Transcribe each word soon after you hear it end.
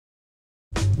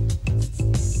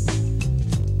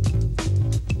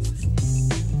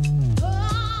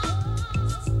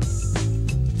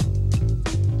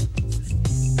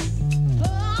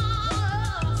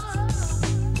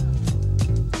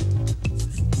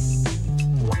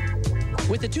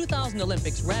With the 2000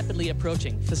 Olympics rapidly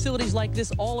approaching, facilities like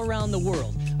this all around the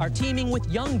world are teeming with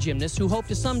young gymnasts who hope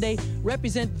to someday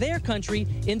represent their country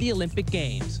in the Olympic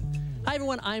Games. Hi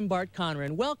everyone, I'm Bart Conner,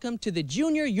 and welcome to the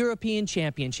Junior European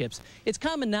Championships. It's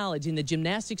common knowledge in the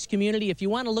gymnastics community, if you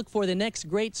want to look for the next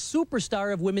great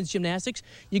superstar of women's gymnastics,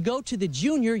 you go to the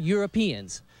Junior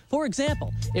Europeans. For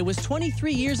example, it was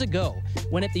 23 years ago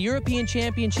when at the European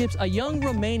Championships, a young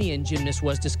Romanian gymnast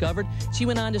was discovered. She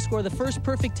went on to score the first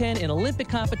perfect 10 in Olympic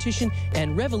competition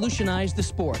and revolutionized the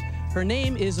sport. Her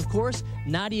name is, of course,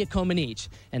 Nadia Comaneci.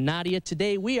 And Nadia,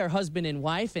 today we are husband and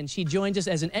wife, and she joins us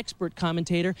as an expert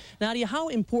commentator. Nadia, how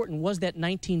important was that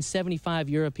 1975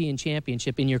 European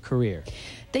Championship in your career?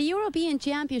 The European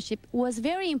Championship was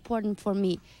very important for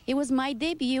me. It was my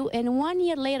debut, and 1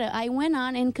 year later I went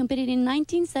on and competed in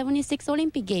 1976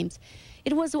 Olympic Games.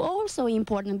 It was also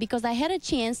important because I had a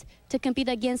chance to compete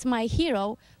against my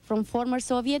hero from former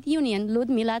Soviet Union,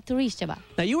 Ludmila Turisheva.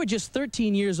 Now, you were just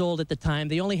 13 years old at the time.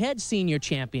 They only had senior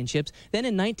championships. Then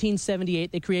in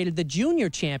 1978, they created the junior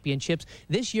championships.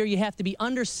 This year, you have to be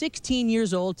under 16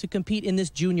 years old to compete in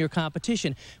this junior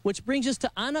competition, which brings us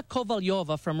to Anna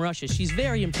Kovalyova from Russia. She's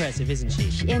very impressive, isn't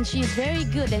she? And she's very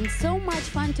good and so much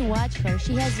fun to watch her.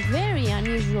 She has very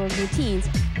unusual routines,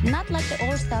 not like the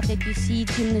old stuff that you see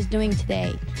gymnasts doing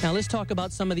today. Now, let's talk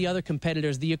about some of the other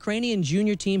competitors. The Ukrainian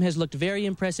junior team has looked very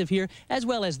impressive here, as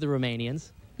well as the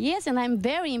Romanians. Yes, and I'm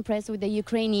very impressed with the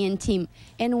Ukrainian team.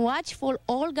 And watch for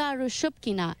Olga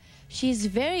Ryshupkina. She's a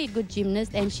very good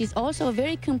gymnast, and she's also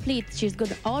very complete. She's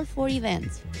good at all 4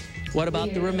 events. What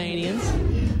about the Romanians?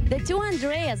 The two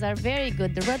Andreas are very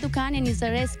good, the Raducan and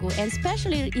Isarescu, and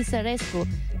especially Isarescu.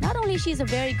 Not only she's a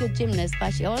very good gymnast,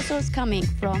 but she also is coming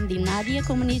from the Nadia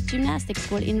Comaneci Gymnastics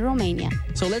School in Romania.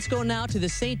 So let's go now to the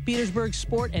St. Petersburg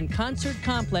Sport and Concert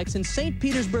Complex in St.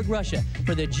 Petersburg, Russia,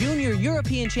 for the Junior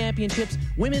European Championships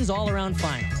Women's All-Around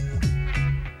Final.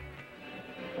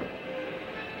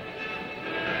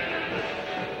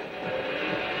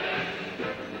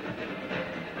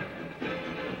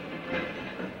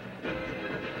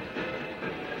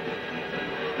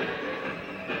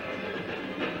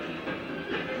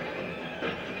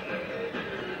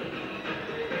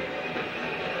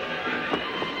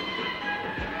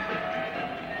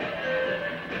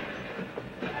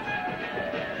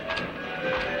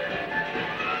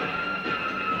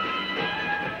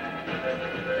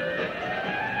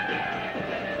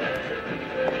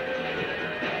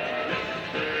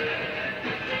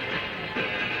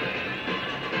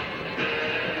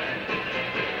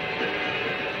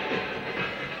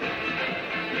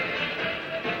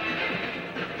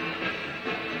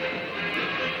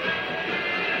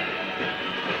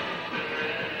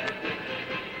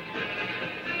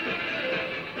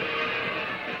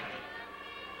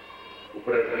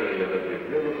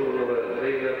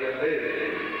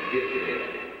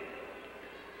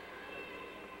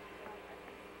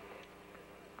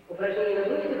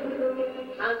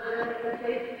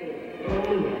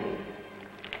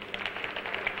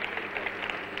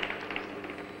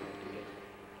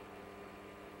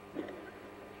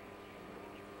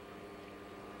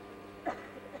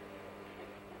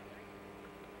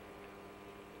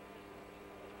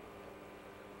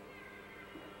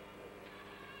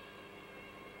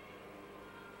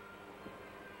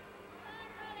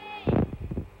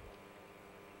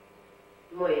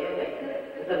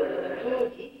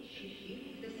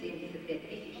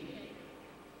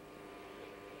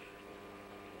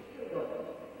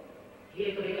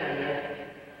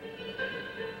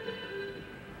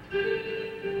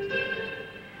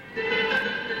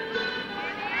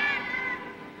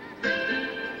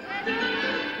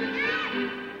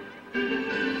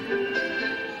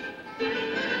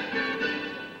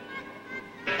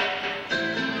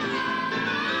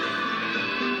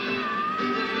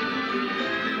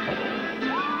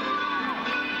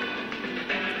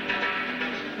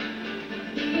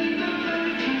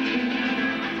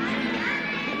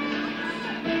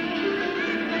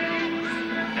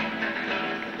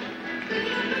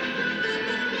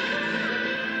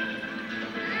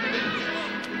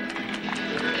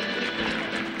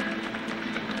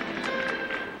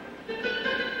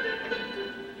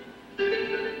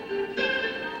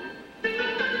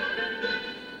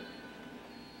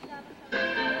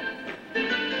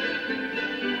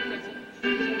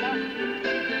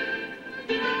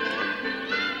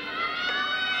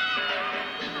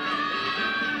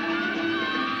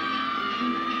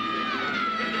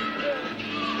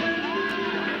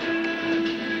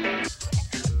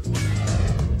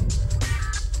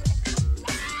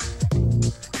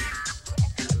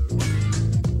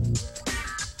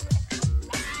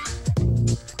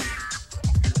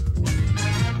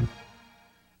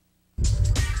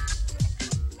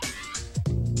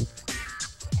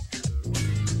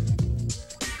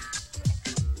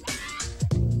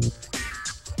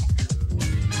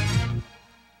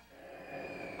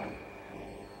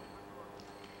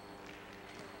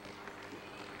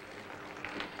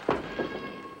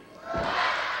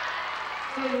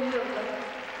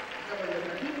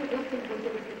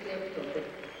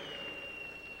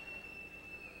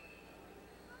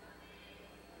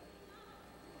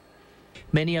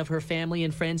 Many of her family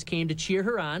and friends came to cheer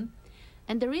her on.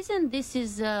 And the reason this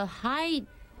is a high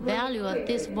value of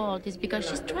this vault is because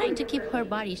she's trying to keep her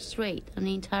body straight on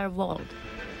the entire vault.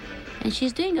 And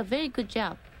she's doing a very good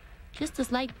job. Just a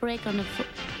slight break on the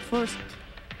first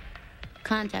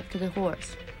contact to the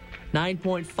horse.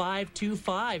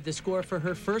 9.525, the score for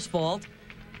her first vault.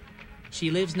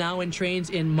 She lives now and trains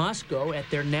in Moscow at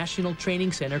their National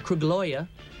Training Center, Krugloye.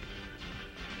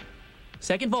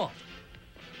 Second vault.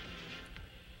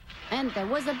 And there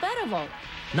was a better vault.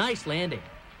 Nice landing.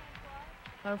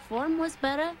 Her form was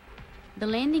better. The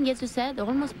landing, as you said,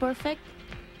 almost perfect.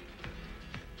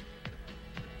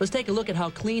 Let's take a look at how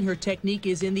clean her technique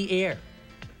is in the air.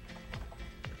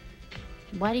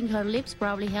 Biting her lips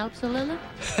probably helps a little.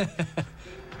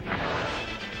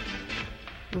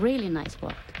 Really nice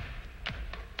vault.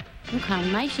 Look how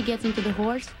nice she gets into the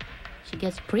horse. She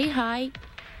gets pretty high.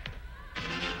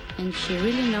 And she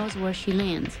really knows where she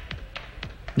lands.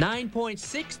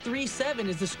 9.637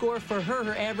 is the score for her.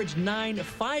 Her average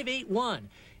 9.581.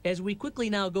 As we quickly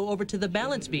now go over to the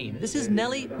balance beam. This is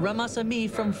Nelly Ramassamy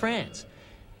from France.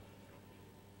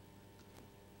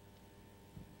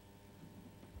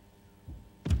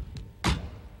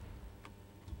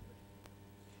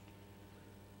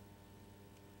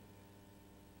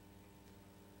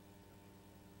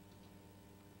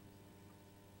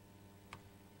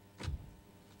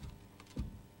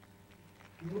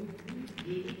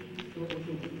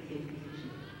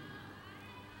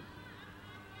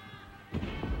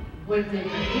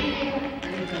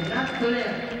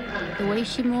 The way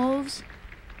she moves,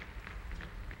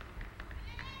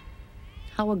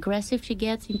 how aggressive she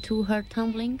gets into her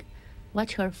tumbling.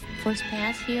 Watch her first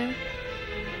pass here.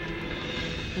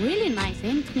 Really nice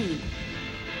and clean.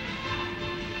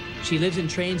 She lives and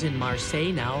trains in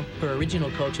Marseille now. Her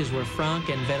original coaches were Franck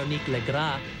and Véronique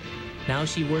Legras. Now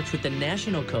she works with the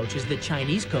national coaches, the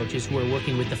Chinese coaches who are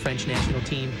working with the French national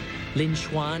team, Lin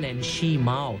Xuan and Xi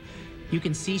Mao. You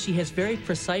can see she has very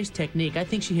precise technique. I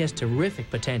think she has terrific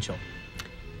potential.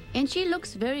 And she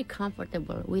looks very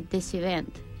comfortable with this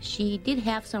event. She did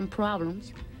have some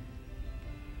problems,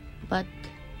 but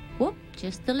whoop,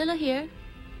 just a little here.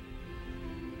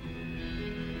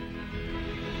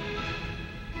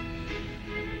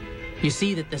 You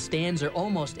see that the stands are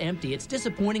almost empty. It's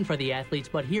disappointing for the athletes,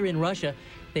 but here in Russia,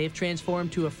 they've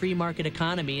transformed to a free market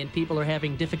economy, and people are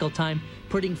having a difficult time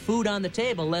putting food on the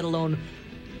table, let alone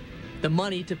the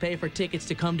money to pay for tickets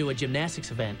to come to a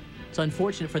gymnastics event. It's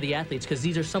unfortunate for the athletes because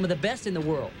these are some of the best in the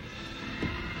world.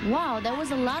 Wow, that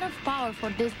was a lot of power for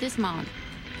this dismount.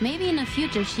 Maybe in the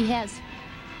future she has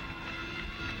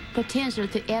potential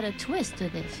to add a twist to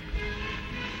this.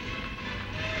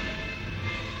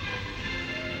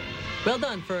 Well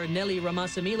done for Nelly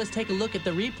Ramassamy. Let's take a look at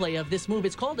the replay of this move.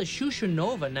 It's called a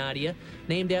Shushunova, Nadia,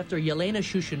 named after Yelena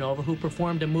Shushunova, who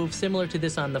performed a move similar to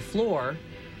this on the floor.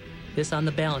 This on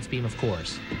the balance beam, of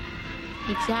course.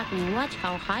 Exactly. Watch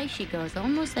how high she goes,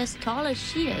 almost as tall as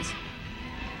she is.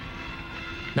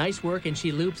 Nice work, and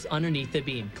she loops underneath the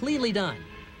beam. Cleanly done.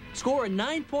 Score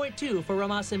 9.2 for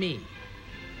Ramassamy.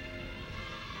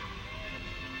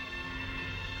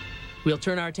 We'll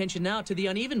turn our attention now to the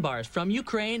uneven bars. From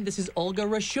Ukraine, this is Olga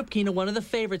Rashupkina, one of the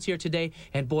favorites here today.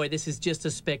 And boy, this is just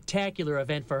a spectacular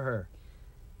event for her.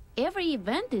 Every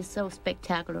event is so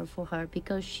spectacular for her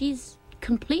because she's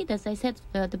complete, as I said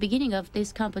at the beginning of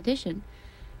this competition.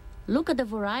 Look at the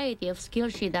variety of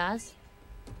skills she does.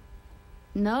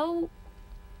 No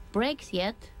breaks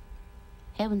yet.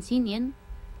 Haven't seen yet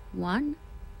one.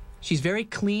 She's very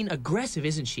clean, aggressive,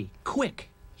 isn't she? Quick.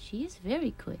 She is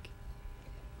very quick.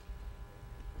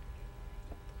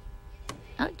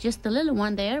 Oh, just a little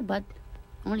one there, but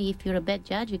only if you're a bad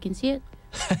judge you can see it.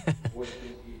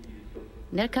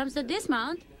 There comes the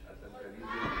dismount.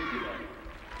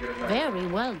 Very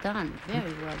well done.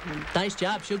 Very well done. Nice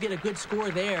job. She'll get a good score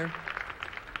there.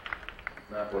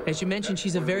 As you mentioned,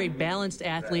 she's a very balanced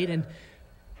athlete, and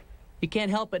you can't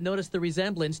help but notice the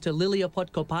resemblance to Lilia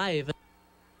Podkopaeva,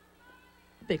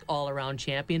 Olympic all-around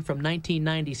champion from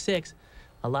 1996.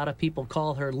 A lot of people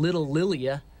call her Little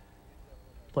Lilia.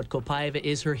 Podkopaeva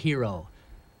is her hero.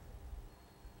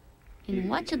 And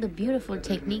watch the beautiful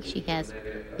technique she has.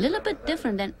 A little bit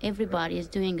different than everybody is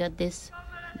doing at this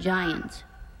giant.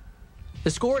 The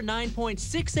score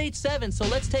 9.687, so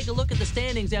let's take a look at the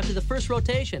standings after the first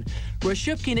rotation.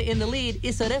 Rashupkina in the lead,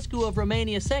 Isarescu of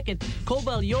Romania second,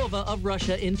 Kovalyova of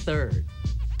Russia in third.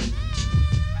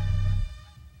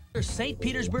 St.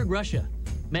 Petersburg, Russia,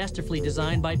 masterfully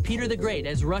designed by Peter the Great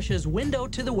as Russia's window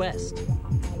to the West.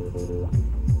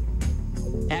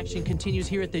 Action continues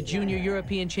here at the Junior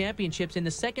European Championships in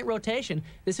the second rotation.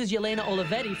 This is Jelena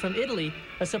Olivetti from Italy.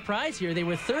 A surprise here. They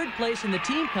were third place in the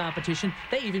team competition.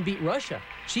 They even beat Russia.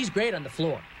 She's great on the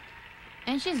floor.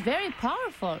 And she's very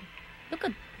powerful. Look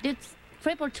at this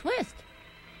triple twist.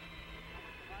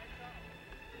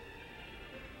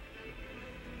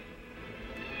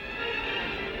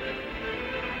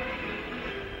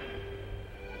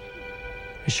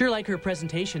 I sure like her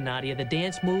presentation, Nadia. The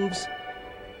dance moves.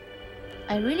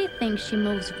 I really think she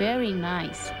moves very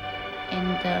nice.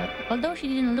 And although she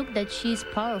didn't look that she's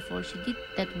powerful, she did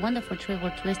that wonderful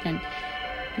triple twist. And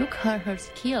look her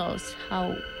skills,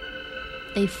 how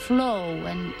they flow.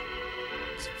 And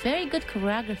it's very good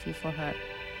choreography for her.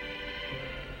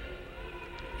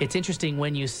 It's interesting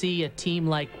when you see a team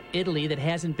like Italy that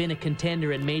hasn't been a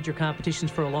contender in major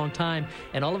competitions for a long time,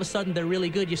 and all of a sudden they're really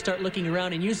good. You start looking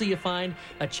around, and usually you find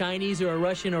a Chinese or a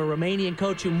Russian or a Romanian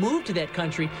coach who moved to that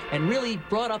country and really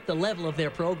brought up the level of their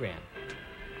program.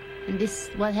 And this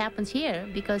is what happens here,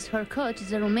 because her coach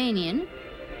is a Romanian.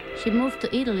 She moved to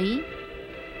Italy,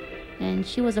 and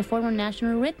she was a former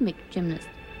national rhythmic gymnast.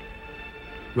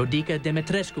 Rodica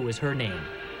Demetrescu is her name.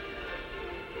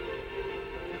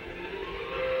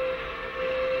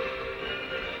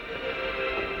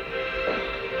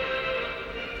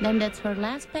 Then that's her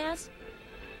last pass.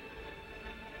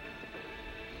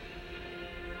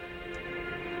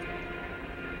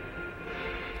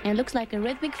 And it looks like a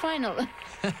rhythmic final.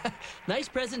 Nice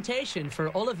presentation for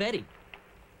Olivetti.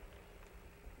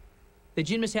 The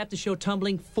gymnasts have to show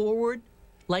tumbling forward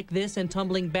like this and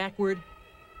tumbling backward.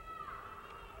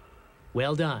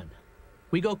 Well done.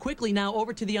 We go quickly now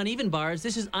over to the uneven bars.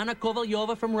 This is Anna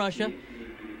Kovalyova from Russia.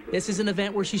 This is an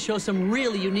event where she shows some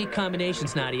really unique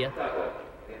combinations, Nadia.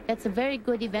 That's a very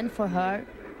good event for her.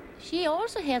 She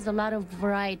also has a lot of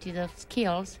variety of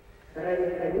skills.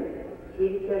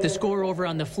 The score over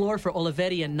on the floor for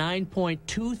Olivetti, a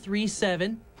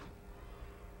 9.237.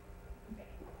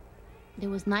 There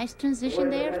was nice transition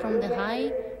there from the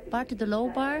high bar to the low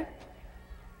bar.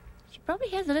 She probably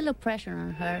has a little pressure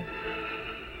on her.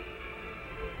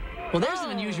 Well, there's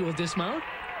an unusual dismount.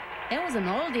 That was an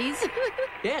oldies.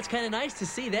 Yeah, it's kind of nice to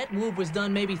see. That move was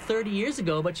done maybe 30 years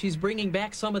ago, but she's bringing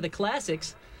back some of the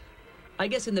classics. I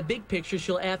guess in the big picture,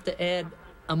 she'll have to add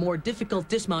a more difficult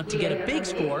dismount to get a big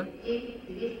score.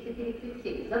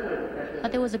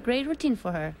 But it was a great routine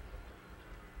for her.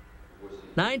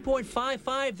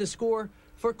 9.55 the score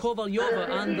for Kovalyova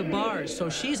on the bars. So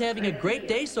she's having a great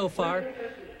day so far.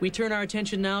 We turn our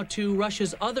attention now to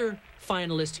Russia's other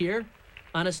finalist here,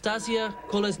 Anastasia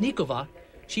Kolesnikova.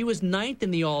 She was 9th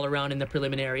in the all-around in the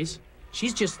preliminaries.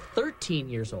 She's just 13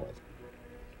 years old.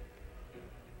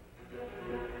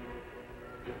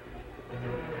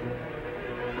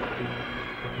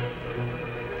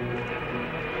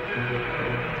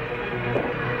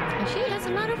 And she has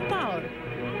a lot of power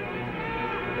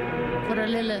for a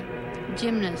little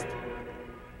gymnast.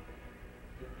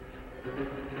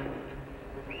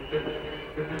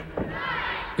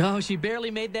 Oh, she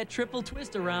barely made that triple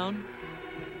twist around.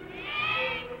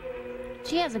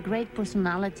 She has a great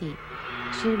personality.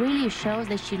 She really shows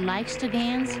that she likes to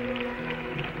dance.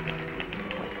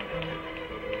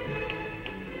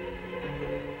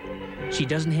 She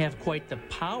doesn't have quite the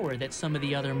power that some of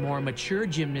the other more mature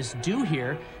gymnasts do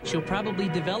here. She'll probably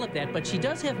develop that, but she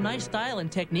does have nice style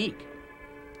and technique.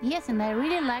 Yes, and I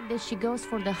really like that she goes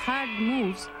for the hard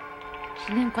moves.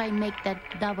 She didn't quite make that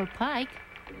double pike.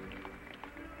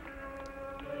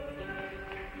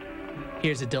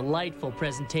 Here's a delightful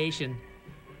presentation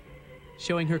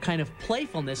showing her kind of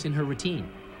playfulness in her routine.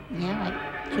 Yeah,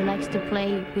 like she likes to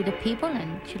play with the people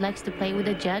and she likes to play with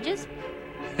the judges.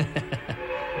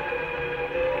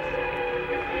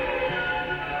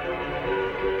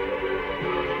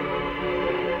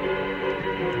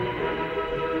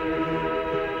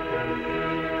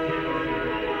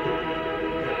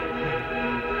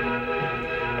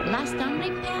 Last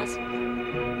tumbling pass.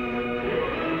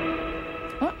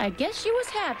 Well, I guess she was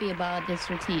happy about this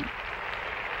routine.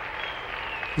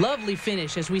 Lovely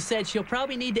finish. As we said, she'll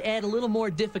probably need to add a little more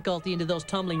difficulty into those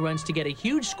tumbling runs to get a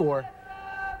huge score.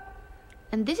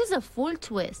 And this is a full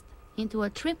twist into a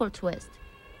triple twist.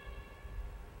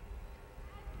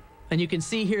 And you can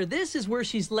see here, this is where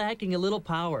she's lacking a little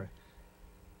power.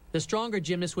 The stronger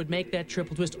gymnast would make that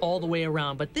triple twist all the way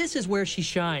around, but this is where she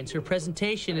shines. Her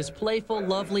presentation is playful,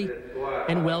 lovely,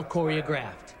 and well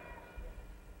choreographed.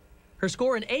 Her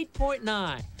score an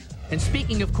 8.9. And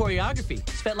speaking of choreography,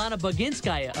 Svetlana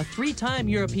Baginskaya, a 3-time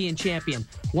European champion,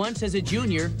 once as a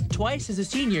junior, twice as a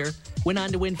senior, went on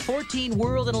to win 14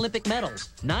 world and Olympic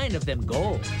medals, 9 of them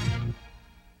gold.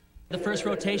 The first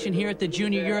rotation here at the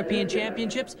Junior European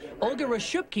Championships, Olga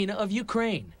Rashupkina of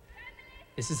Ukraine.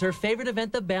 This is her favorite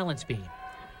event, the balance beam.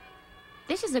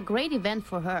 This is a great event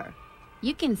for her.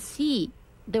 You can see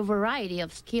the variety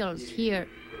of skills here.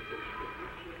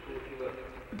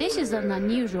 This is an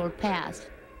unusual pass.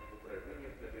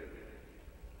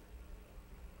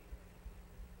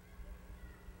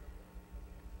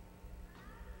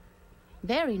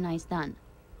 Very nice done.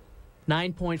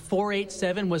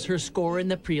 9.487 was her score in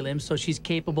the prelims, so she's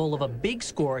capable of a big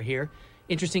score here.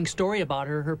 Interesting story about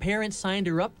her. Her parents signed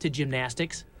her up to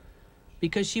gymnastics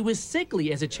because she was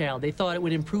sickly as a child. They thought it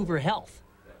would improve her health.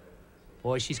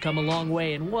 Boy, she's come a long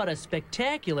way, and what a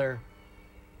spectacular,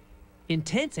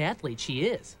 intense athlete she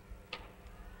is.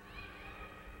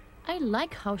 I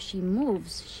like how she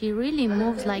moves. She really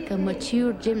moves like a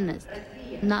mature gymnast,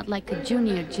 not like a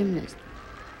junior gymnast.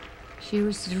 She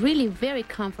was really very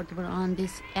comfortable on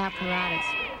this apparatus.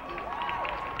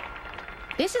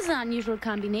 This is an unusual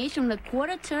combination with a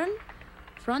quarter turn,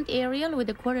 front aerial with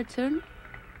a quarter turn.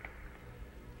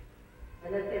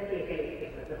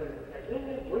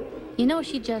 You know,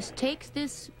 she just takes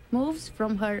these moves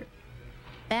from her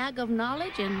bag of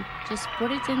knowledge and just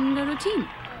put it in the routine.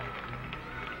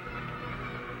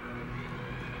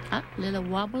 A little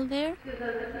wobble there.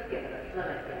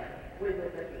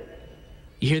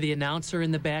 You hear the announcer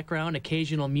in the background,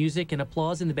 occasional music and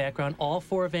applause in the background. All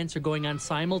four events are going on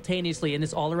simultaneously in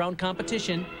this all-around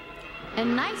competition. A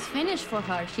nice finish for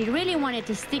her. She really wanted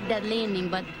to stick that landing,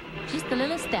 but just a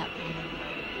little step.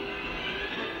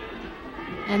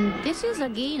 And this is a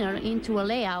gainer into a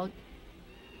layout.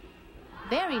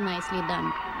 Very nicely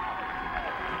done.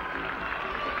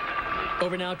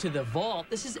 Over now to the vault.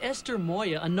 This is Esther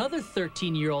Moya, another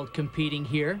 13-year-old competing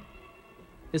here.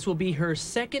 This will be her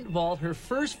second vault. Her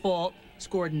first vault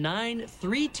scored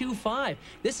 9.325.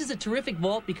 This is a terrific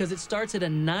vault because it starts at a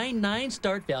 9.9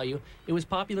 start value. It was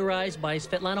popularized by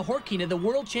Svetlana Horkina, the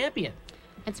world champion.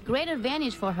 It's a great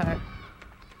advantage for her.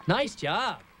 Nice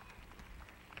job.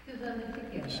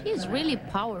 She is really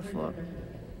powerful.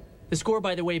 The score,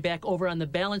 by the way, back over on the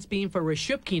balance beam for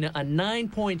Rashupkina, a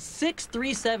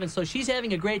 9.637, so she's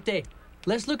having a great day.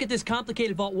 Let's look at this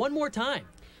complicated vault one more time.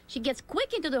 She gets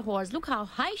quick into the horse. Look how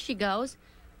high she goes.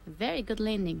 Very good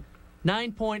landing.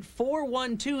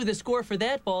 9.412, the score for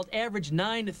that vault, average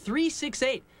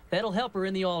 9.368. That'll help her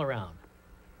in the all-around.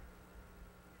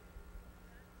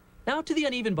 Now to the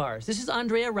uneven bars. This is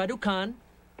Andrea Raducan.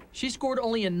 She scored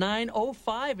only a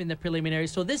 9.05 in the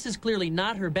preliminaries, so this is clearly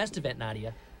not her best event,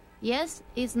 Nadia. Yes,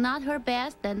 it's not her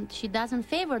best, and she doesn't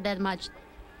favor that much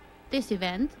this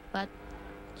event, but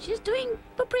she's doing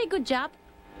a pretty good job.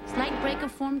 Slight break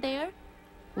of form there.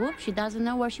 Whoop, she doesn't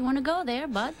know where she want to go there,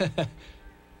 but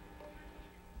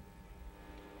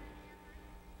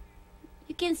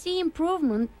you can see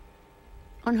improvement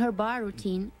on her bar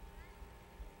routine.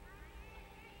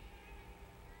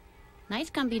 Nice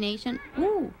combination.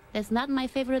 Ooh, that's not my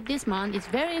favorite dismount. It's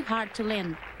very hard to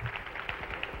land.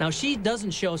 Now, she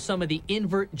doesn't show some of the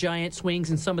invert giant swings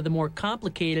and some of the more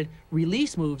complicated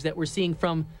release moves that we're seeing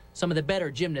from some of the better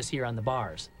gymnasts here on the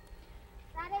bars.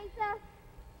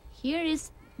 Here is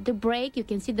the break. You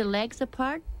can see the legs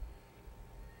apart.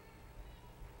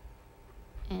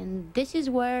 And this is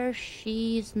where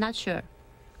she's not sure.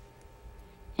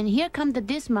 And here comes the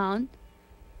dismount.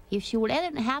 If she would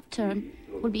add a half turn,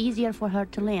 it would be easier for her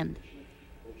to land.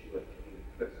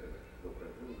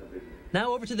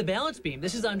 Now over to the balance beam.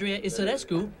 This is Andrea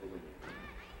Isarescu.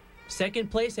 Second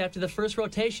place after the first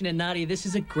rotation, and Nadia, this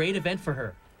is a great event for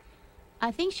her. I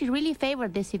think she really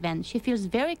favored this event. She feels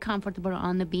very comfortable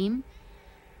on the beam.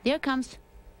 There comes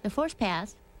the first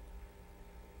pass.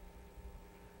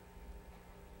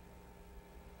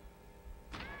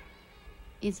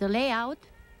 It's a layout.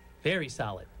 Very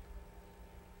solid.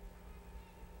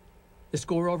 The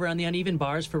score over on the uneven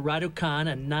bars for Raducan,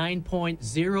 a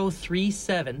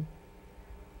 9.037.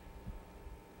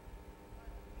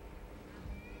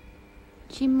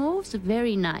 She moves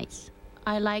very nice.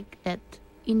 I like that.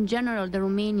 In general, the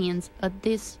Romanians at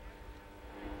this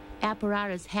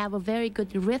apparatus have a very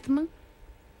good rhythm.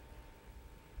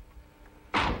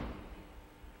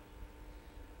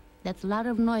 That's a lot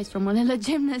of noise from a little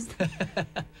gymnast.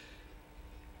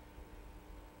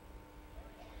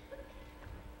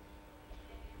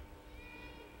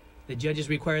 The judges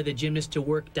require the gymnast to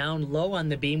work down low on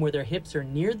the beam where their hips are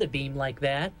near the beam like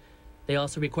that. They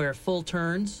also require full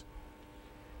turns,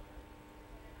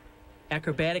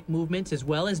 acrobatic movements as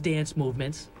well as dance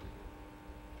movements.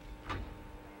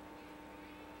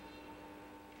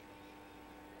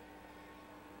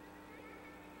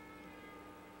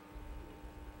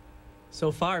 So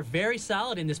far, very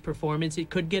solid in this performance. It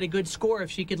could get a good score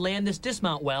if she could land this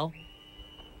dismount well.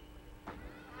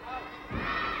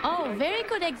 Oh, very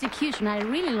good execution. I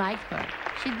really liked her.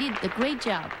 She did a great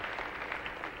job.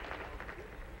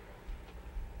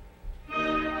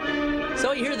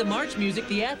 So you hear the march music.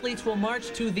 The athletes will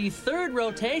march to the third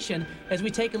rotation as we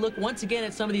take a look once again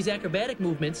at some of these acrobatic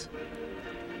movements.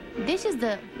 This is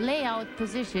the layout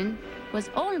position, was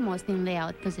almost in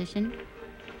layout position.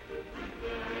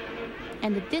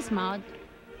 And the dismount,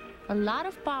 a lot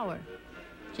of power.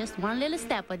 Just one little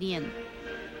step at the end.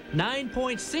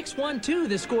 9.612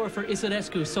 the score for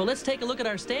Isarescu. So let's take a look at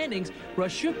our standings.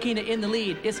 Rashupkina in the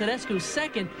lead, Isarescu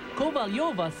second,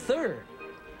 Kovalyova third.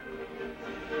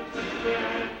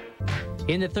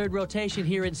 In the third rotation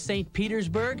here in St.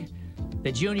 Petersburg,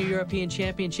 the Junior European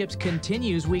Championships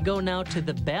continues. We go now to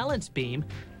the balance beam.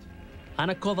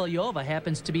 Anna Kovalyova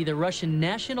happens to be the Russian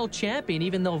national champion.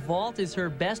 Even though vault is her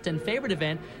best and favorite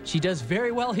event, she does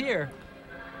very well here.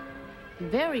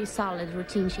 Very solid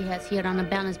routine she has here on the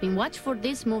balance beam. Watch for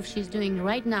this move she's doing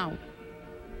right now.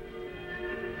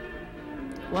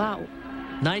 Wow.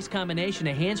 Nice combination,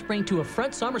 a handspring to a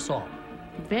front somersault.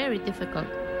 Very difficult.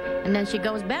 And then she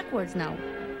goes backwards now.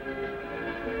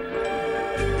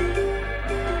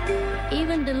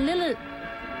 Even the little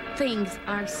things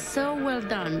are so well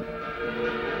done.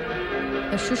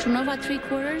 A Shushunova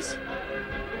three-quarters.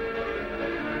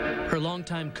 Her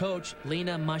longtime coach,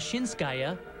 Lena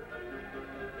Mashinskaya,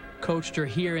 coached her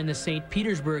here in the St.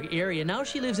 Petersburg area. Now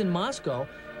she lives in Moscow,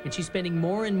 and she's spending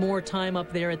more and more time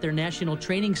up there at their National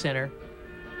Training Center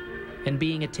and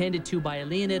being attended to by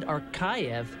Leonid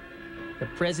Arkayev, the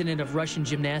president of Russian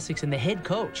Gymnastics and the head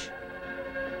coach.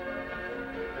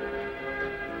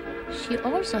 She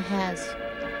also has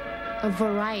a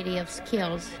variety of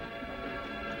skills.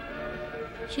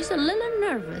 She's a little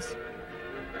nervous.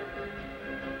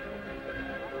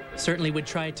 Certainly would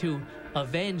try to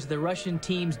avenge the Russian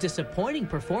team's disappointing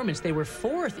performance. They were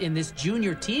fourth in this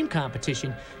junior team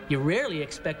competition. You rarely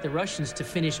expect the Russians to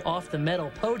finish off the medal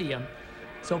podium.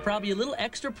 So probably a little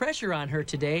extra pressure on her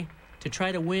today to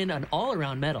try to win an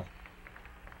all-around medal.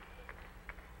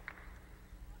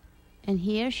 And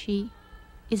here she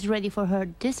is ready for her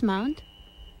dismount.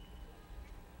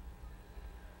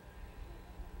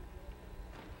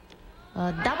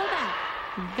 Double back.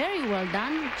 Very well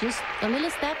done. Just a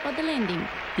little step at the landing.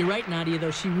 You're right, Nadia,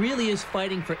 though. She really is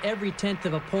fighting for every tenth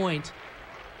of a point.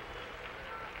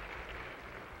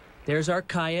 There's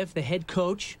Arkayev, the head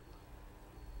coach.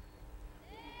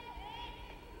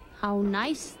 How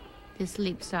nice these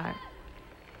leaps are.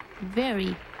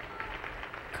 Very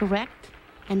correct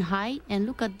and high. And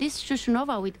look at this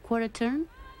Shushunova with quarter turn.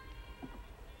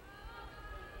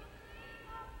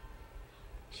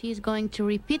 She's going to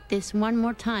repeat this one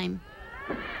more time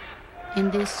in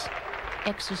this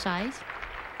exercise.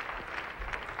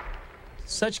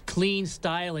 Such clean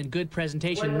style and good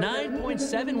presentation.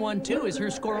 9.712 is her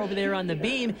score over there on the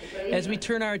beam. As we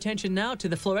turn our attention now to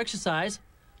the floor exercise,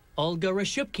 Olga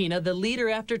Rashupkina, the leader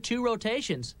after two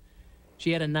rotations.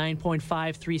 She had a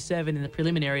 9.537 in the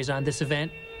preliminaries on this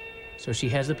event, so she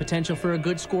has the potential for a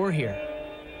good score here.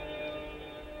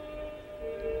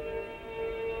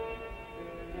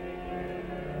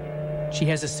 She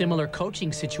has a similar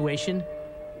coaching situation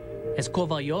as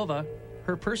Kovalyova.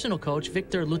 Her personal coach,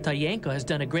 Viktor Lutayenko, has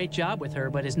done a great job with her,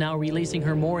 but is now releasing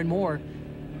her more and more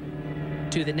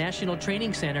to the National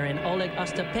Training Center and Oleg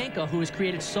Ostapenko, who has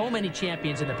created so many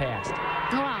champions in the past.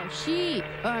 Wow, she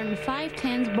earned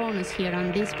 5/10 bonus here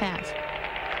on this pass.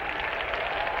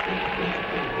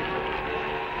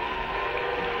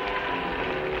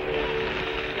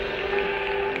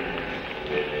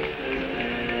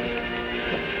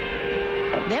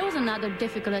 There was another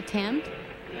difficult attempt.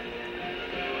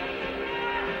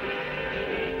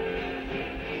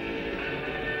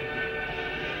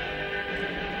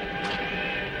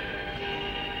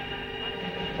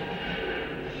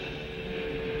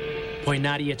 Boy,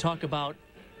 Nadia, talk about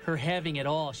her having it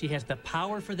all. She has the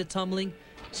power for the tumbling,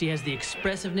 she has the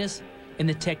expressiveness and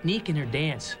the technique in her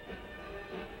dance.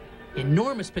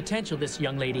 Enormous potential this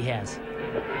young lady has.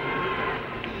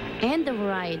 And the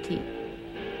variety.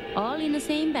 All in the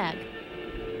same bag.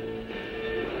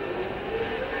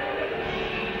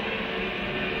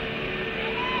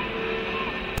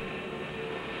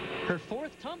 Her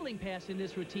fourth tumbling pass in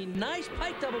this routine. Nice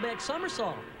pike double back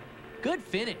somersault. Good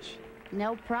finish.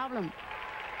 No problem.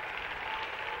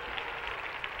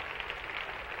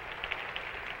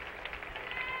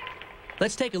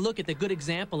 Let's take a look at the good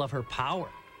example of her power.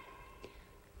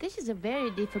 This is a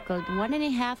very difficult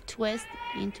 1.5 twist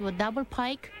into a double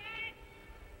pike.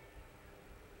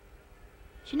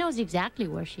 She knows exactly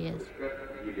where she is.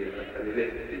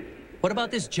 What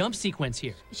about this jump sequence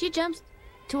here? She jumps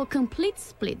to a complete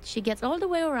split. She gets all the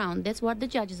way around. That's what the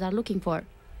judges are looking for.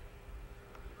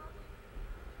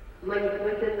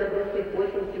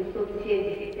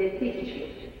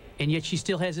 And yet she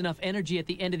still has enough energy at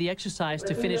the end of the exercise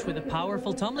to finish with a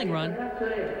powerful tumbling run.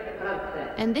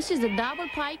 And this is the double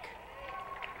pike.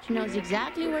 She knows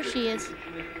exactly where she is.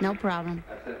 No problem.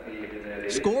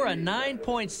 Score a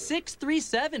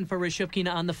 9.637 for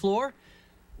Ryshupkina on the floor.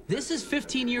 This is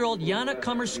 15-year-old Jana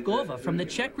Komarskova from the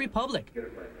Czech Republic.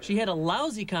 She had a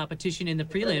lousy competition in the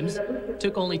prelims,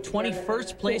 took only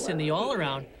 21st place in the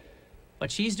all-around, but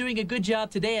she's doing a good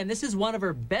job today, and this is one of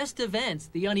her best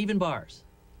events, the uneven bars.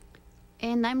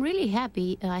 And I'm really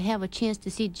happy I have a chance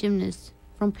to see gymnasts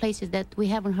from places that we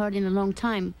haven't heard in a long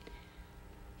time.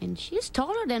 And she's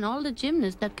taller than all the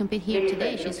gymnasts that compete here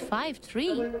today. She's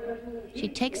 5'3". She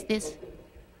takes this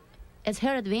as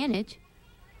her advantage.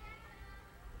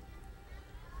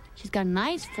 She's got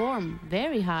nice form,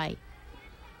 very high.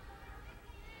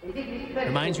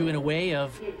 Reminds you in a way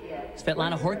of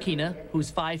Svetlana Horkina,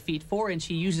 who's 5'4", and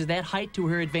she uses that height to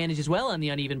her advantage as well on the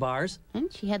uneven bars.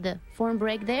 And she had the form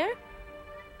break there.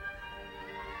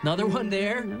 Another one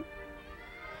there.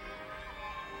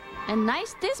 And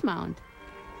nice dismount.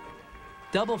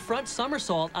 Double front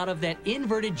somersault out of that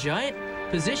inverted giant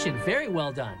position. Very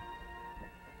well done.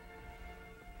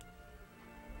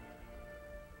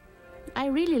 I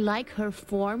really like her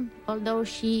form, although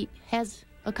she has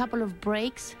a couple of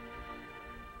breaks.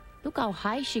 Look how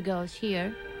high she goes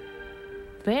here.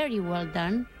 Very well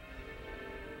done.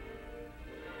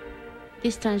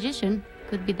 This transition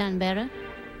could be done better.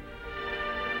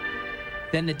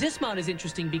 Then the dismount is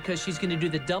interesting because she's going to do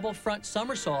the double front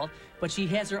somersault, but she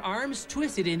has her arms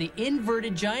twisted in the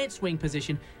inverted giant swing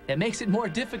position. That makes it more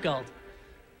difficult.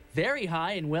 Very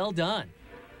high and well done.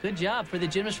 Good job for the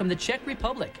gymnast from the Czech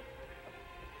Republic.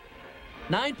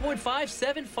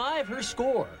 9.575 her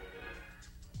score.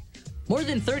 More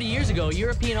than 30 years ago,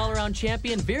 European all-around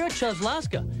champion Vera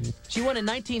Chazlaska. She won in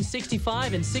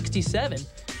 1965 and 67.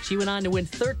 She went on to win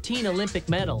 13 Olympic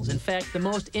medals. In fact, the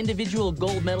most individual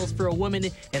gold medals for a woman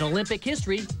in Olympic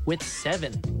history with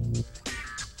 7.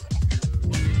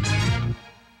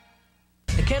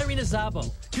 Ekaterina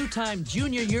Szabo, two-time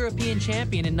junior European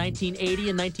champion in 1980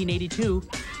 and 1982.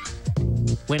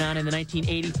 Went on in the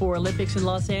 1984 Olympics in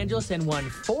Los Angeles and won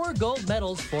 4 gold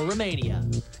medals for Romania.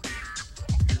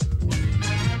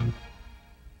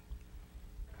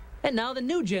 And now the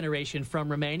new generation from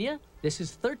Romania. This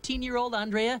is 13-year-old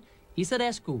Andreea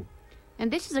Isarescu.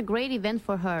 And this is a great event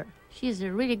for her. She's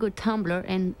a really good tumbler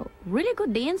and really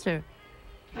good dancer.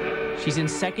 She's in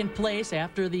second place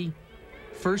after the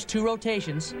first 2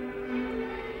 rotations.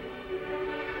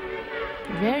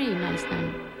 Very nice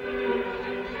done.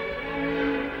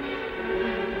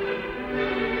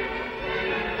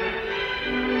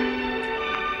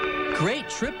 Great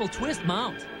triple twist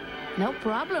mount. No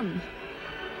problem.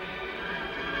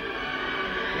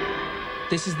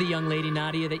 This is the young lady,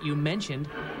 Nadia, that you mentioned,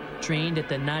 trained at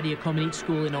the Nadia Comaneci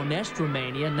School in Onești,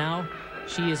 Romania. Now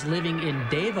she is living in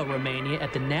Deva, Romania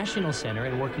at the National Center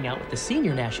and working out with the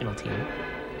senior national team.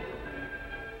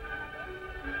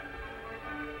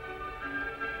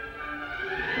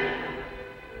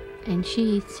 And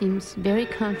she seems very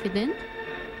confident.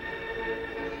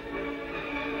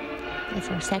 That's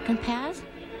her second pass.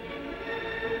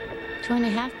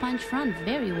 2.5 punch front,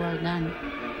 very well done.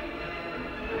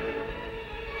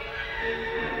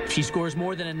 If she scores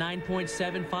more than a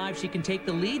 9.75, she can take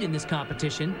the lead in this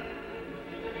competition.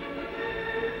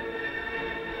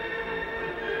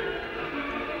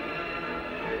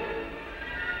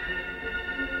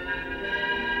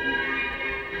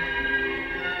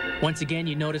 Once again,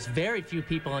 you notice very few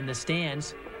people in the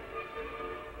stands.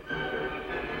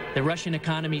 The Russian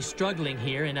economy is struggling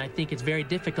here, and I think it's very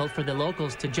difficult for the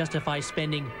locals to justify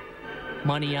spending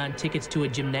money on tickets to a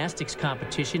gymnastics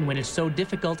competition when it's so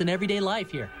difficult in everyday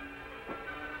life here.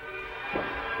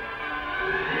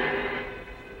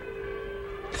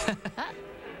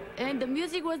 And the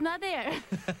music was not there.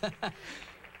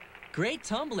 Great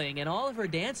tumbling, and all of her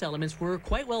dance elements were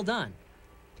quite well done.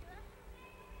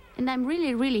 And I'm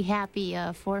really, really happy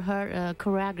for her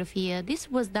choreography. This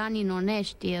was done in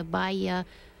Onești by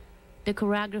the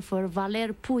choreographer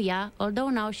Valer Puia, although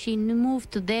now she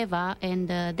moved to Deva, and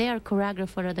their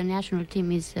choreographer of the national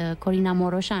team is Corina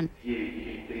Moroșan.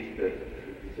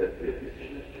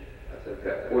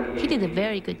 She did a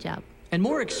very good job. And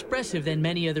more expressive than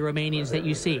many of the Romanians that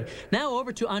you see. Now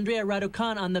over to Andreea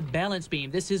Raducan on the balance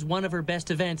beam. This is one of her best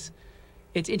events.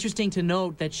 It's interesting to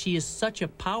note that she is such a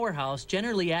powerhouse.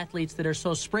 Generally, athletes that are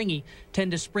so springy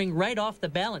tend to spring right off the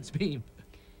balance beam.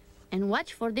 And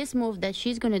watch for this move that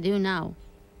she's going to do now.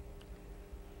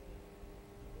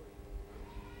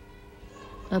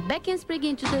 A back handspring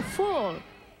into the full.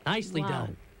 Nicely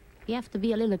done. You have to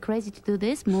be a little crazy to do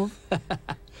this move.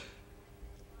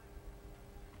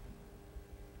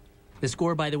 The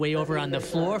score, by the way, over on the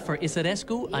floor for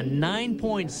Isarescu, a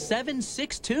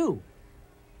 9.762.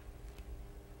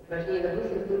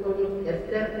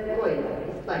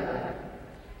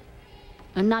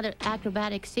 Another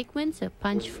acrobatic sequence, a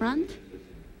punch front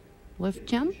with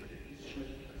jump.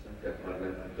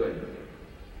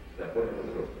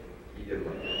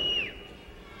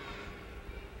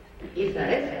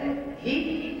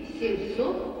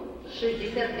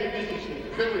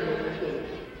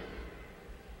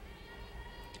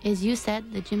 As you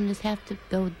said, the gymnasts have to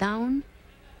go down.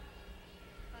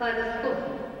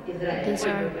 These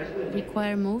are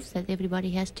required moves that everybody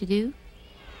has to do.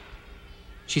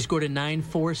 She scored a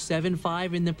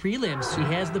 9.475 in the prelims. She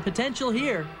has the potential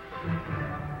here.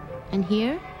 And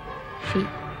here, she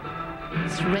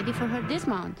is ready for her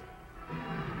dismount.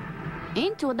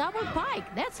 Into a double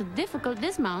pike. That's a difficult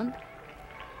dismount.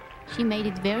 She made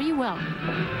it very well.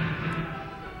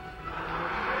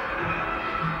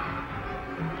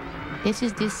 This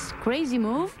is this crazy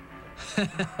move.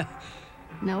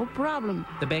 No problem.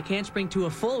 The back handspring to a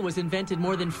full was invented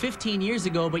more than 15 years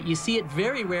ago, but you see it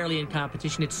very rarely in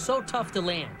competition. It's so tough to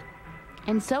land.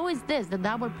 And so is this, the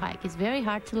double pike. It's very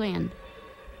hard to land.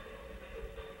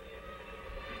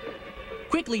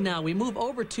 Quickly now, we move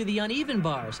over to the uneven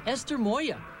bars. Esther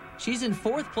Moya, she's in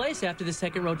 4th place after the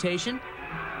second rotation.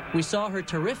 We saw her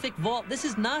terrific vault. This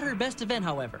is not her best event,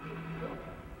 however.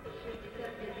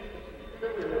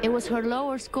 It was her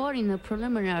lower score in the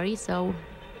preliminary, so...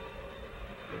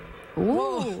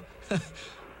 Ooh!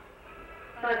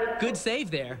 Good save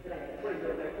there.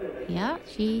 Yeah,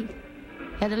 she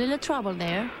had a little trouble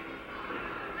there.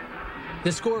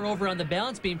 The score over on the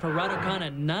balance beam for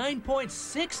Raducanu,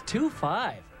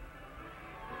 9.625.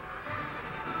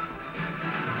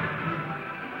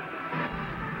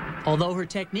 Although her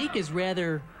technique is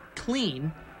rather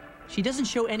clean, she doesn't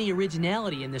show any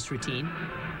originality in this routine.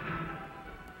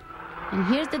 And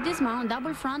here's the dismount,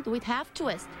 double front with half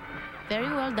twist. Very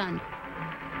well done.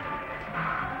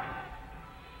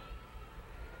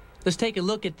 Let's take a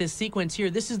look at this sequence here.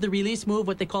 This is the release move,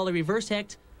 what they call a reverse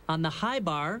hecht on the high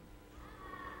bar.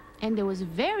 And it was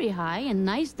very high and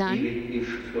nice done.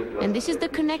 And this is the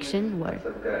connection where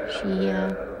she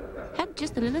had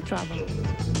just a little trouble.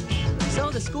 So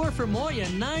the score for Moya,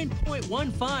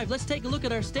 9.15. Let's take a look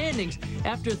at our standings.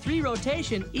 After 3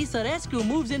 rotation, Isarescu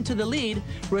moves into the lead,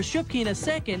 Rashupkina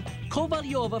second,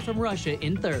 Kovalyova from Russia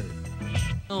in third.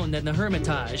 Than the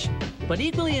Hermitage, but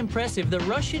equally impressive, the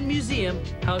Russian Museum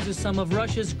houses some of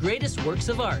Russia's greatest works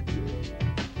of art.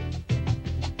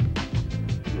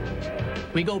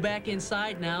 We go back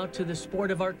inside now to the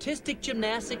sport of artistic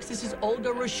gymnastics. This is Olga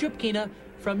Rashupkina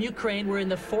from Ukraine. We're in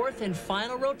the 4th and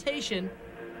final rotation.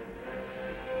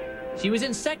 She was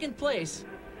in 2nd place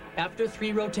after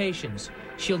 3 rotations.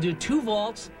 She'll do 2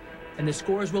 vaults, and the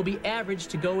scores will be averaged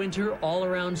to go into her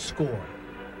all-around score.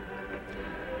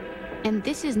 And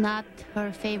this is not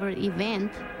her favorite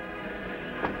event.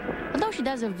 Although she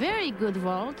does a very good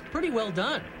vault. Pretty well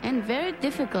done. And very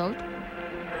difficult.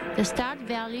 The start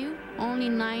value, only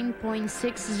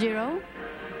 9.60.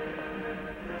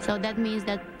 So that means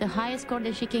that the highest score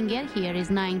that she can get here is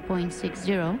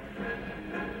 9.60.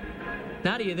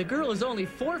 Nadia, the girl is only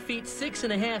 4 feet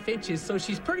 6.5 inches, so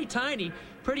she's pretty tiny,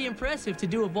 pretty impressive to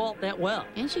do a vault that well.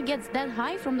 And she gets that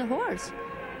high from the horse.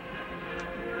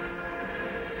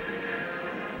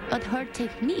 But her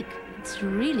technique, it's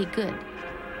really good.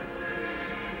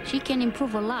 She can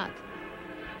improve a lot.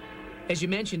 As you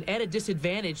mentioned, at a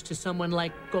disadvantage to someone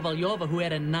like Kovalyova, who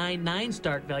had a 9.9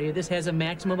 start value. This has a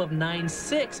maximum of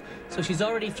 9.6, so she's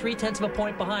already 0.3 of a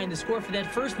point behind. The score for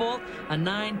that first vault, a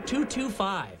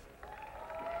 9.225.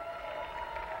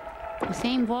 The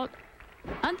same vault.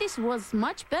 And this was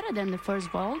much better than the first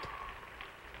vault.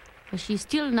 But she's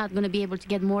still not going to be able to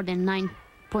get more than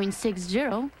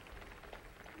 9.60.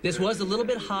 This was a little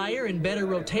bit higher and better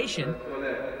rotation.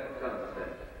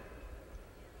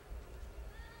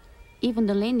 Even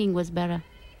the landing was better.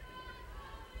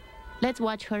 Let's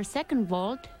watch her second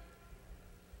vault.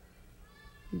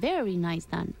 Very nice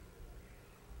done.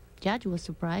 Judge was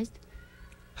surprised.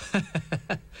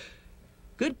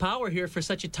 Good power here for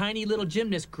such a tiny little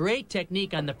gymnast. Great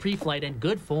technique on the pre-flight and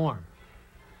good form.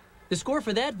 The score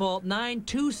for that vault,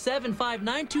 9.275,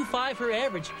 9.25 her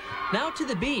average. Now to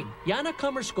the beam, Yana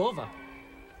Komarskova.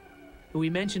 who we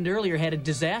mentioned earlier had a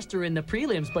disaster in the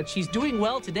prelims, but she's doing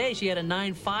well today. She had a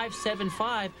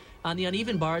 9.575 on the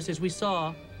uneven bars, as we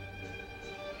saw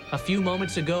a few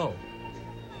moments ago.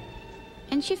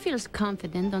 And she feels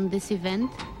confident on this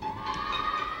event.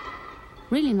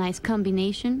 Really nice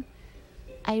combination.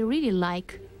 I really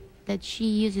like that she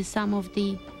uses some of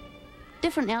the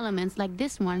different elements, like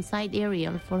this one, side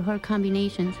aerial, for her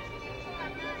combinations.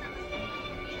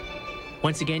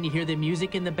 Once again, you hear the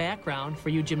music in the background. For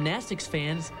you gymnastics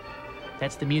fans,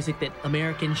 that's the music that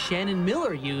American Shannon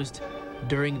Miller used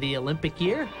during the Olympic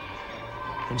year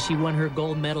when she won her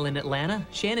gold medal in Atlanta.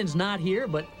 Shannon's not here,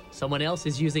 but someone else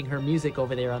is using her music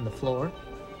over there on the floor.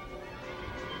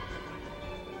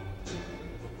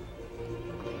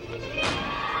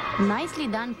 Nicely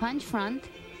done punch front.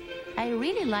 I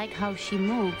really like how she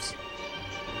moves.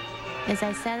 As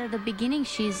I said at the beginning,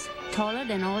 she's taller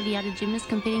than all the other gymnasts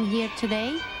competing here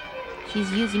today.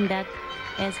 She's using that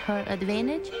as her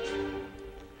advantage.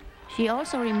 She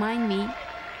also reminds me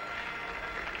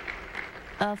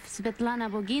of Svetlana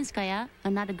Boginskaya,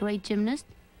 another great gymnast.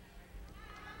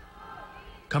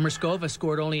 Komarskova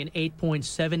scored only an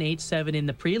 8.787 in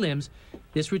the prelims.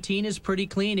 This routine is pretty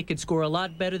clean. It could score a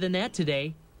lot better than that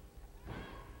today.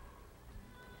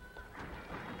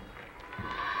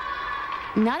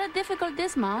 Not a difficult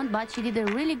dismount, but she did a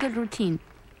really good routine.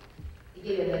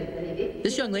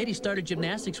 This young lady started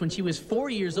gymnastics when she was 4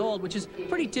 years old, which is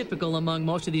pretty typical among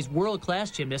most of these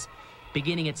world-class gymnasts,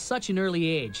 beginning at such an early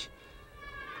age.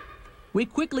 We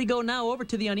quickly go now over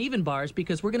to the uneven bars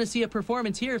because we're going to see a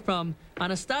performance here from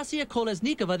Anastasia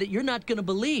Kolesnikova that you're not going to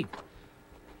believe.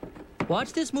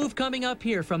 Watch this move coming up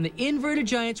here from the inverted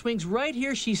giant swings. Right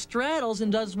here, she straddles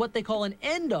and does what they call an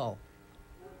endo.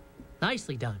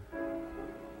 Nicely done.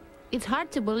 It's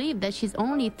hard to believe that she's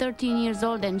only 13 years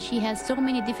old and she has so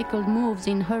many difficult moves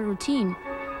in her routine.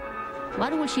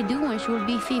 What will she do when she will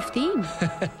be 15?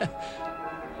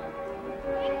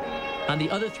 On the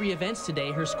other three events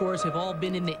today, her scores have all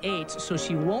been in the 8s, so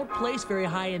she won't place very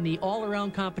high in the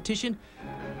all-around competition,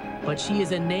 but she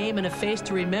is a name and a face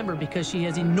to remember because she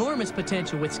has enormous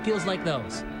potential with skills like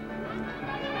those.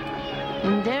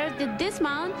 And there's the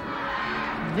dismount.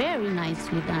 Very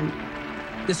nicely done.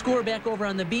 The score back over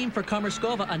on the beam for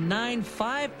Komarskova, a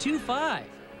 9.525.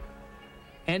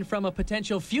 And from a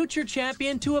potential future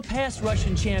champion to a past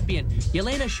Russian champion,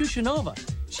 Yelena Shushinova.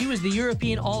 She was the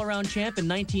European all-around champ in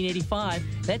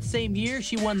 1985. That same year,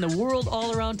 she won the world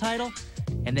all-around title.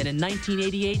 And then in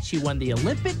 1988, she won the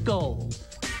Olympic gold.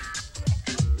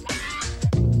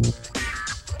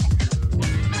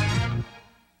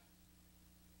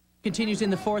 Continues in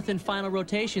the fourth and final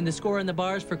rotation. The score on the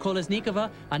bars for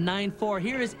Kolesnikova, a 9.4.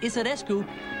 Here is Isarescu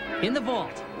in the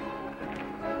vault.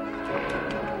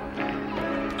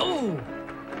 Oh!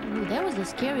 Ooh, that was a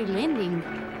scary landing.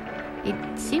 It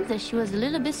seems that she was a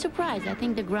little bit surprised. I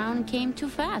think the ground came too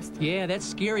fast. Yeah, that's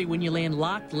scary when you land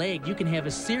locked leg. You can have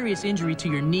a serious injury to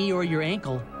your knee or your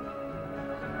ankle.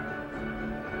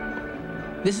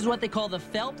 This is what they call the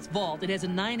Phelps vault. It has a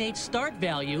 9.8 start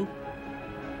value.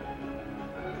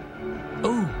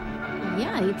 Oh.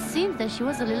 Yeah, it seems that she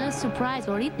was a little surprised,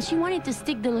 or she wanted to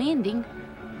stick the landing.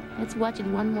 Let's watch it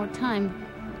one more time.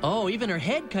 Oh, even her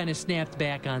head kind of snapped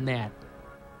back on that.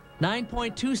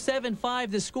 9.275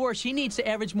 the score. She needs to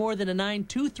average more than a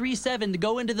 9.237 to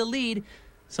go into the lead.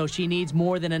 So she needs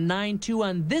more than a 9.2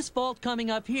 on this vault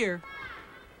coming up here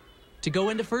to go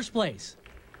into first place.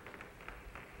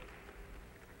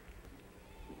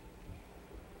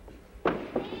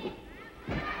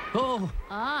 Oh.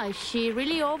 She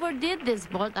really overdid this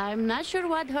vault. I'm not sure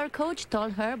what her coach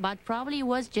told her, but probably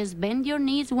was just bend your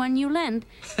knees when you land.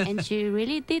 And she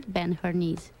really did bend her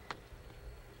knees.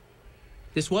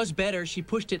 This was better. She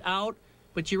pushed it out,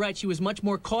 but you're right, she was much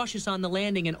more cautious on the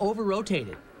landing and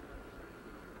over-rotated.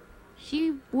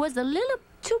 She was a little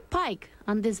too pike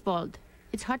on this vault.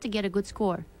 It's hard to get a good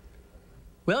score.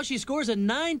 Well, she scores a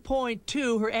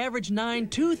 9.2, her average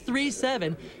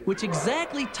 9.237, which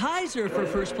exactly ties her for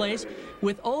first place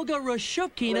with Olga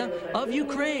Roshokina of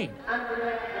Ukraine.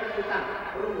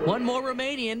 One more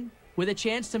Romanian with a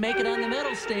chance to make it on the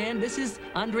medal stand. This is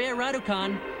Andreea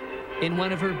Raducan in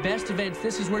one of her best events.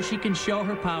 This is where she can show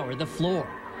her power, the floor.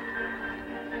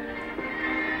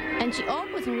 And she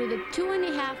opens with a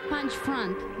 2.5 punch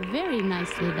front. Very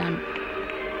nicely done.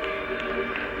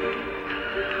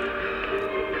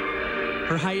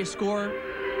 Her highest score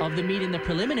of the meet in the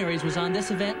preliminaries was on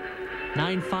this event,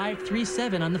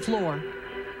 9.537 on the floor.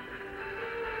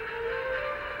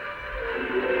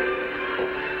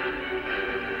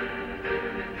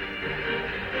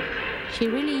 She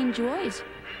really enjoys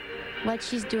what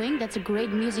she's doing. That's a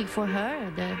great music for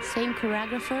her. The same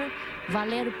choreographer,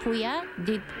 Valer Puya,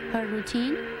 did her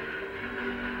routine.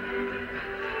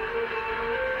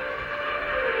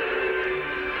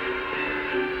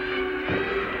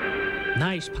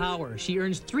 Nice power. She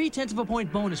earns 0.3 of a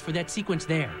point bonus for that sequence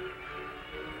there.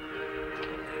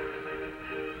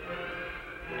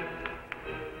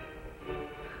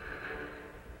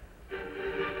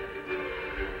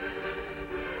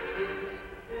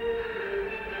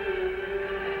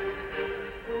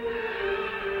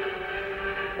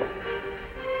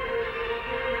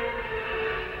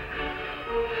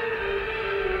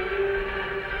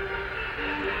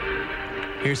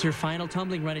 Here's her final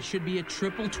tumbling run. It should be a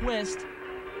triple twist.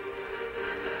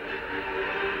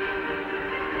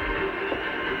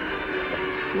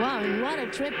 Wow, and what a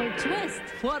triple twist.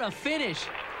 What a finish.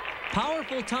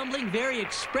 Powerful tumbling, very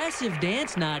expressive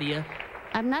dance, Nadia.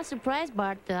 I'm not surprised,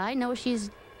 Bart. I know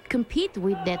she's compete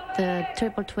with that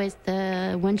triple twist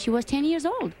when she was 10 years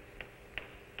old.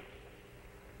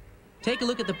 Take a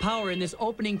look at the power in this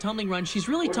opening tumbling run. She's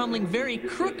really tumbling very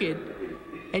crooked,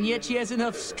 and yet she has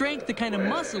enough strength to kind of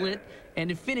muscle it and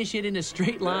to finish it in a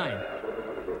straight line.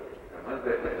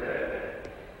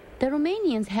 The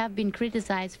Romanians have been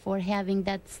criticized for having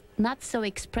that not so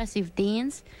expressive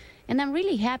dance, and I'm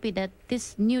really happy that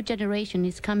this new generation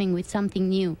is coming with something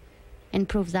new and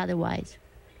proves otherwise.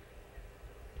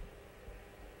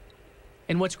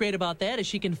 And what's great about that is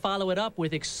she can follow it up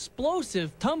with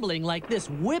explosive tumbling like this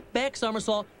whip back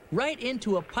somersault right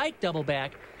into a pike double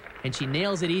back, and she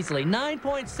nails it easily.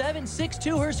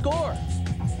 9.762 her score.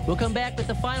 We'll come back with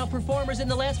the final performers in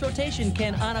the last rotation.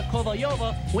 Can Anna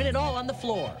Kovalyova win it all on the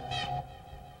floor?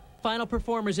 Final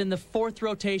performers in the fourth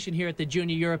rotation here at the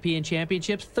Junior European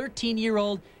Championships.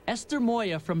 13-year-old Esther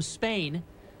Moya from Spain,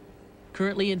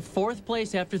 currently in fourth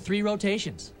place after 3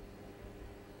 rotations.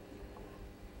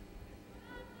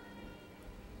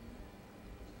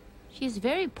 She's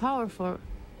very powerful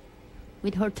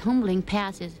with her tumbling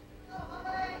passes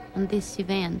on this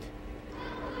event.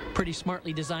 Pretty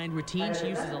smartly designed routine. She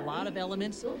uses a lot of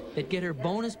elements that get her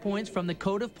bonus points from the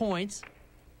code of points.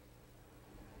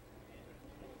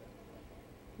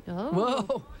 Oh.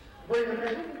 Whoa.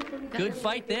 Good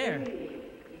fight there.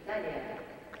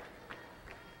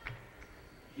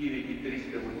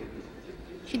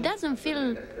 She doesn't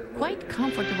feel quite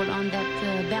comfortable on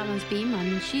that balance beam,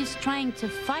 and she's trying to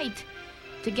fight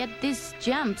to get these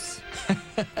jumps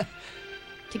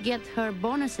to get her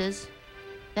bonuses.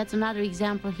 That's another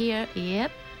example here.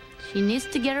 Yep, she needs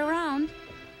to get around.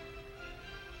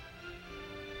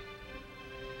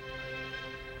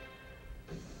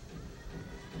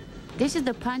 This is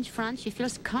the punch front. She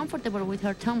feels comfortable with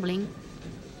her tumbling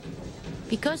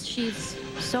because she's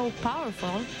so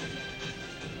powerful.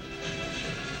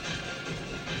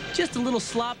 Just a little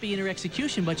sloppy in her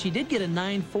execution, but she did get a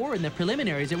 9.4 in the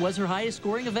preliminaries. It was her highest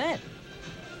scoring event.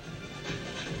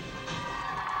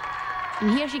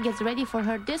 And here she gets ready for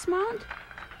her dismount.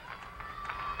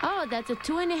 Oh, that's a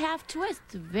 2.5 twist.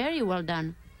 Very well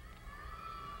done.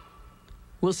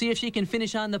 We'll see if she can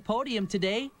finish on the podium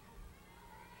today.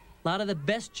 A lot of the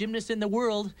best gymnasts in the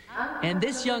world. And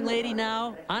this young lady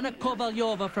now, Anna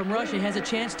Kovalyova from Russia, has a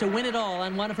chance to win it all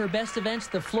on one of her best events,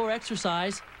 the floor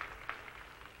exercise.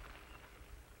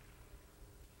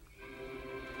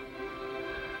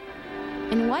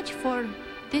 And watch for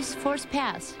this force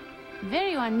pass.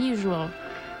 Very unusual.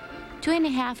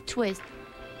 2.5 twist,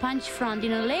 punch front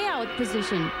in a layout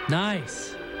position.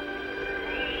 Nice.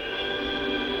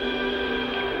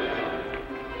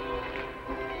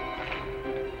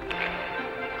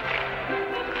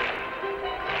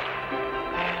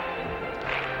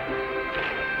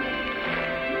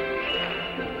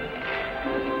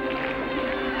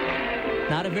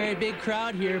 Not a very big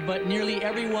crowd here, but nearly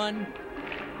everyone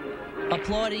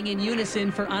applauding in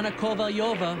unison for Anna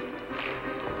Kovalyova.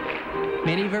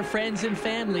 Many of her friends and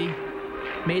family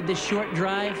made the short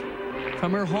drive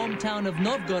from her hometown of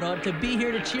Novgorod to be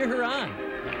here to cheer her on.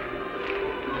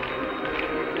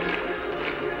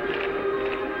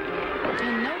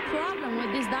 And no problem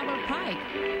with this double pike.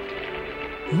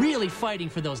 Really fighting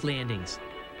for those landings.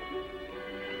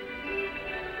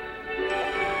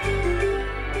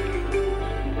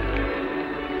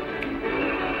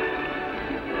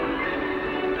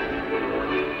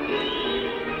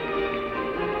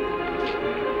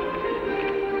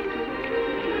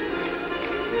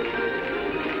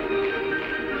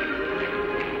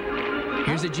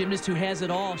 Here's a gymnast who has it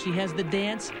all. She has the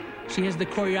dance, she has the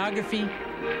choreography,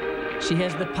 she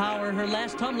has the power. Her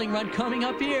last tumbling run coming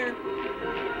up here.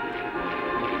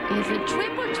 It's a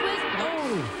triple twist.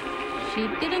 哦 Oh, she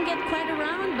didn't get quite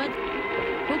around, but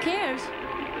who cares? ！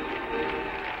 She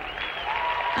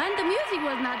And the music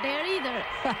was not there either.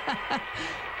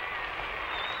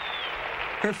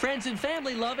 Her friends and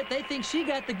family love it. They think she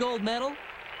got the gold medal.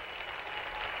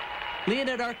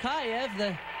 Leonid Arkayev,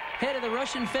 the head of the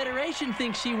Russian Federation,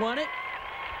 thinks she won it.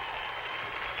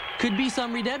 Could be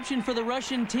some redemption for the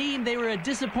Russian team. They were a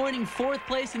disappointing 4th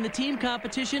place in the team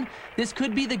competition. This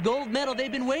could be the gold medal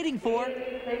they've been waiting for.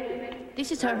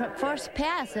 This is her first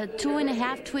pass, a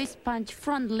 2.5 twist punch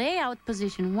front layout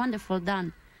position. Wonderful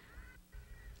done.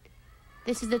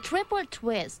 This is the triple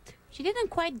twist. She didn't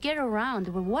quite get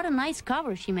around, but what a nice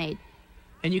cover she made.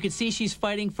 And you can see she's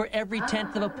fighting for every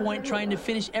 10th of a point, trying to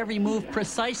finish every move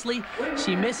precisely.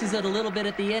 She misses it a little bit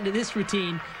at the end of this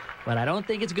routine, but I don't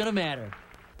think it's going to matter.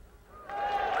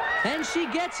 And she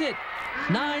gets it.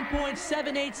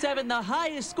 9.787, the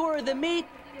highest score of the meet.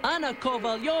 Anna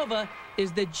Kovalyova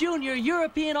is the junior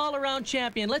European all-around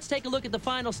champion. Let's take a look at the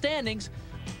final standings.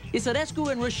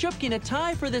 Isarescu and Rashupkina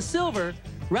tie for the silver.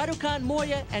 Raducan,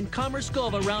 Moya, and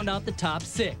Komarskova round out the top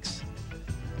 6.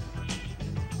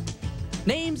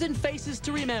 Names and faces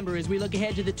to remember as we look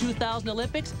ahead to the 2000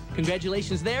 Olympics.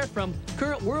 Congratulations there from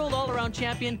current world all-around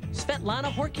champion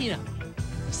Svetlana Horkina.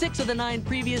 6 of the 9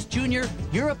 previous junior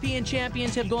European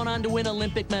champions have gone on to win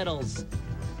Olympic medals.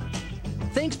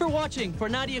 Thanks for watching. For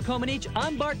Nadia Comaneci,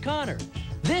 I'm Bart Connor.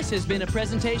 This has been a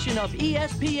presentation of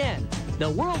ESPN, the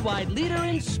worldwide leader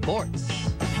in sports.